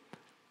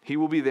 He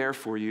will be there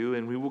for you,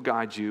 and we will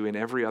guide you in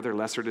every other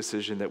lesser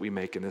decision that we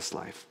make in this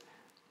life.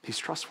 He's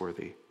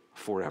trustworthy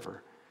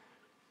forever.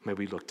 May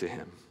we look to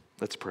him.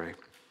 Let's pray.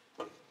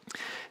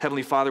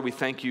 Heavenly Father, we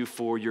thank you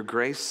for your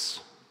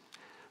grace,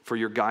 for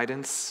your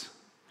guidance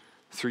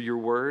through your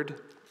word,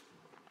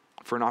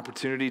 for an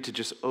opportunity to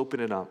just open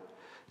it up,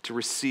 to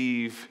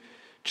receive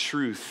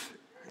truth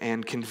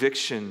and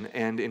conviction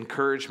and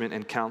encouragement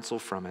and counsel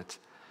from it.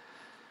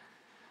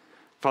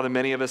 Father,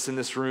 many of us in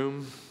this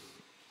room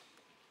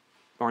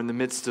are in the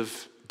midst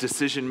of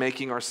decision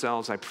making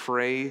ourselves. I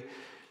pray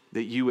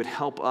that you would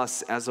help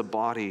us as a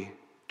body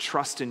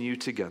trust in you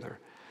together,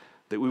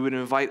 that we would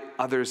invite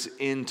others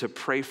in to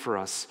pray for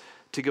us,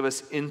 to give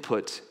us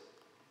input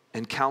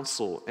and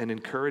counsel and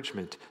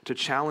encouragement, to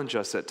challenge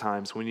us at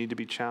times when we need to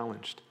be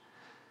challenged.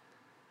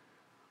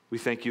 We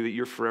thank you that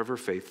you're forever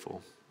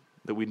faithful,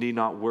 that we need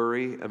not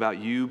worry about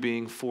you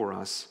being for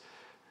us,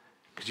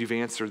 because you've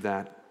answered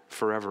that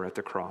forever at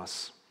the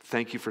cross.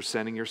 Thank you for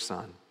sending your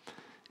Son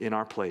in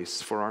our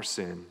place for our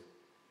sin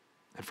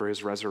and for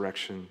his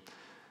resurrection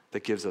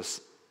that gives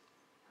us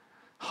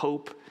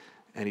hope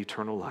and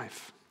eternal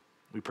life.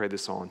 We pray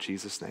this all in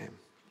Jesus' name.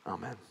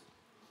 Amen.